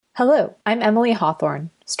Hello, I'm Emily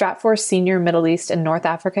Hawthorne, Stratfor Senior Middle East and North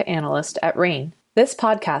Africa Analyst at RAIN. This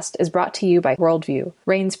podcast is brought to you by Worldview,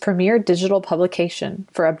 RAIN's premier digital publication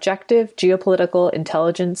for objective geopolitical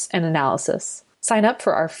intelligence and analysis. Sign up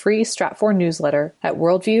for our free Stratfor newsletter at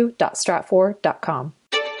worldview.stratfor.com.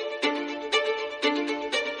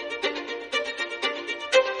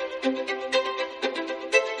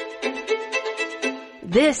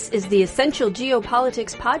 This is the Essential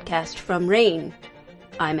Geopolitics podcast from RAIN.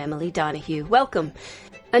 I'm Emily Donahue. Welcome.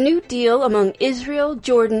 A new deal among Israel,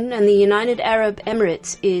 Jordan, and the United Arab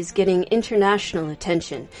Emirates is getting international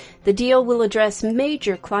attention. The deal will address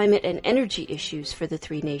major climate and energy issues for the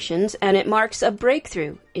three nations, and it marks a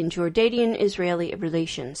breakthrough in Jordanian-Israeli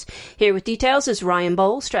relations. Here with details is Ryan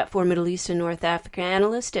Bowles, Stratfor Middle East and North Africa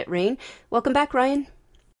Analyst at RAIN. Welcome back, Ryan.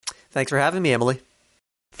 Thanks for having me, Emily.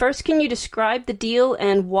 First, can you describe the deal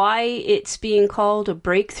and why it's being called a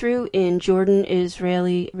breakthrough in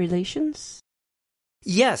Jordan-Israeli relations?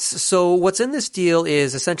 Yes. So what's in this deal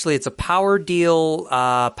is essentially it's a power deal,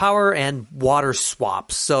 power and water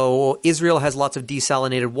swap. So Israel has lots of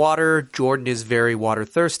desalinated water. Jordan is very water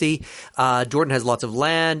thirsty. Jordan has lots of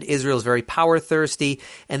land. Israel is very power thirsty.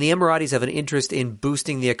 And the Emiratis have an interest in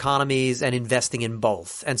boosting the economies and investing in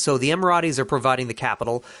both. And so the Emiratis are providing the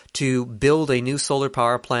capital to build a new solar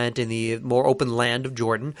power plant in the more open land of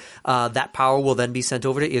Jordan. That power will then be sent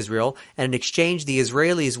over to Israel. And in exchange, the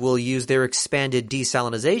Israelis will use their expanded desalination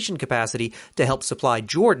capacity to help supply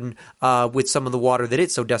Jordan with some of the water that it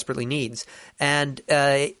so desperately needs. And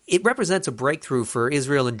it represents a breakthrough for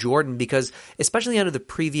Israel and Jordan because, especially under the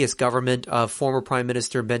previous government of former Prime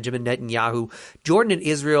Minister Benjamin Netanyahu, Jordan and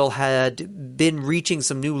Israel had been reaching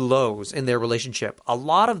some new lows in their relationship. A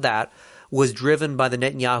lot of that was driven by the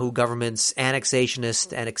Netanyahu government's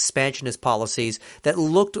annexationist and expansionist policies that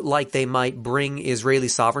looked like they might bring Israeli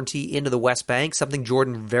sovereignty into the West Bank, something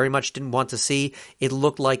Jordan very much didn't want to see. It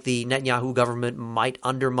looked like the Netanyahu government might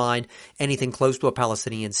undermine anything close to a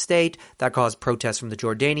Palestinian state. That caused protests from the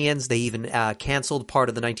Jordanians. They even canceled part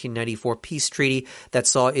of the 1994 peace treaty that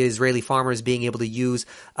saw Israeli farmers being able to use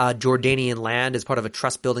Jordanian land as part of a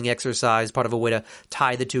trust-building exercise, part of a way to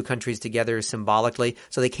tie the two countries together symbolically.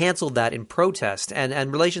 So they canceled that in protest,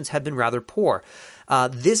 and relations have been rather poor.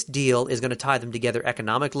 This deal is going to tie them together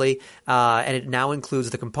economically, and it now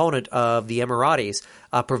includes the component of the Emiratis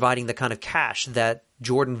providing the kind of cash that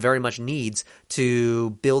Jordan very much needs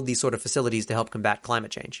to build these sort of facilities to help combat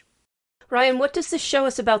climate change. Ryan, what does this show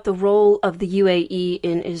us about the role of the UAE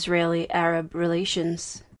in Israeli-Arab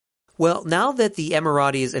relations? Well, now that the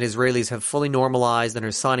Emiratis and Israelis have fully normalized and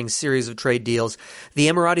are signing a series of trade deals, the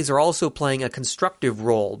Emiratis are also playing a constructive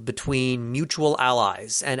role between mutual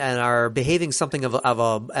allies and are behaving something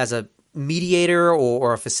as a mediator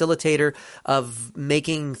or a facilitator of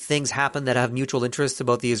making things happen that have mutual interests to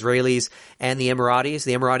both the Israelis and the Emiratis.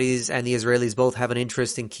 The Emiratis and the Israelis both have an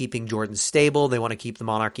interest in keeping Jordan stable. They want to keep the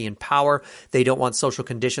monarchy in power. They don't want social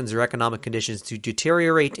conditions or economic conditions to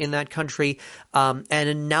deteriorate in that country.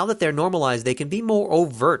 And now that they're normalized, they can be more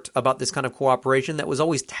overt about this kind of cooperation that was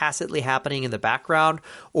always tacitly happening in the background,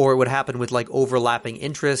 or it would happen with like overlapping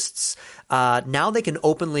interests. Now they can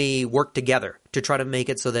openly work together to try to make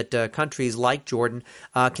it so that countries like Jordan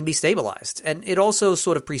can be stabilized. And it also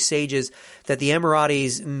sort of presages that the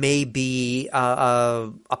Emiratis may be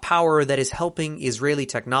a power that is helping Israeli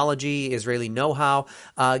technology, Israeli know-how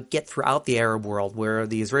get throughout the Arab world, where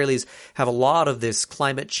the Israelis have a lot of this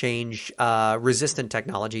climate change resistant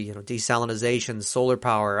technology, desalination, solar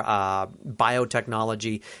power,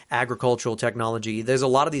 biotechnology, agricultural technology. There's a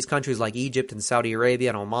lot of these countries like Egypt and Saudi Arabia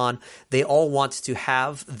and Oman. They all want to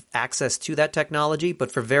have access to that technology,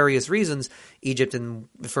 but for various reasons, Egypt,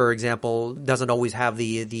 for example, doesn't always have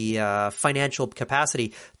the financial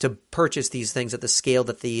capacity to purchase these things at the scale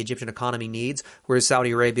that the Egyptian economy needs, whereas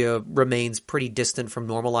Saudi Arabia remains pretty distant from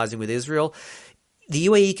normalizing with Israel. The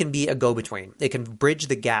UAE can be a go-between. It can bridge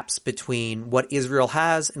the gaps between what Israel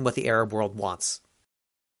has and what the Arab world wants.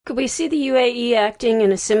 Could we see the UAE acting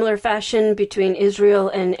in a similar fashion between Israel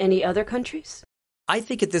and any other countries? I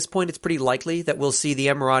think at this point it's pretty likely that we'll see the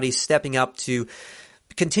Emiratis stepping up to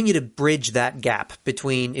continue to bridge that gap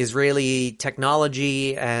between Israeli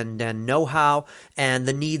technology and know-how and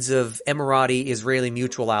the needs of Emirati-Israeli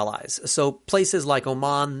mutual allies. So places like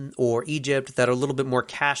Oman or Egypt that are a little bit more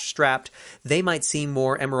cash-strapped, they might see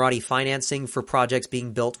more Emirati financing for projects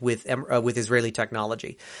being built with Israeli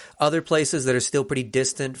technology. Other places that are still pretty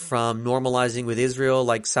distant from normalizing with Israel,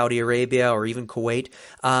 like Saudi Arabia or even Kuwait,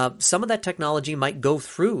 some of that technology might go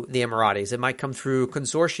through the Emiratis. It might come through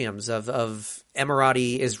consortiums of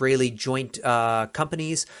Emirati-Israeli joint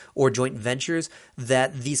companies or joint ventures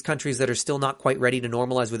that these countries that are still not quite ready to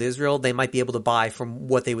normalize with Israel, they might be able to buy from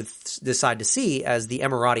what they would decide to see as the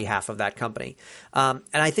Emirati half of that company. And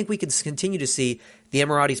I think we can continue to see the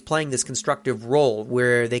Emiratis playing this constructive role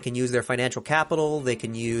where they can use their financial capital, they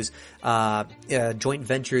can use joint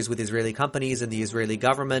ventures with Israeli companies and the Israeli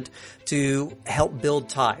government to help build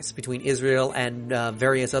ties between Israel and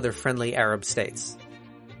various other friendly Arab states.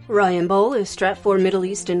 Ryan Bohl is Stratfor Middle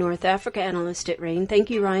East and North Africa analyst at RANE. Thank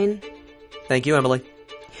you, Ryan. Thank you, Emily.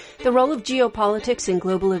 The role of geopolitics in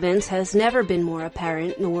global events has never been more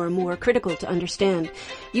apparent nor more critical to understand.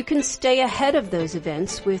 You can stay ahead of those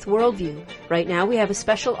events with Worldview. Right now we have a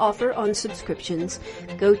special offer on subscriptions.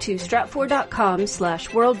 Go to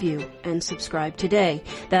stratfor.com/worldview and subscribe today.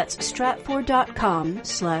 That's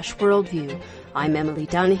stratfor.com/worldview. I'm Emily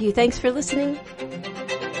Donahue. Thanks for listening.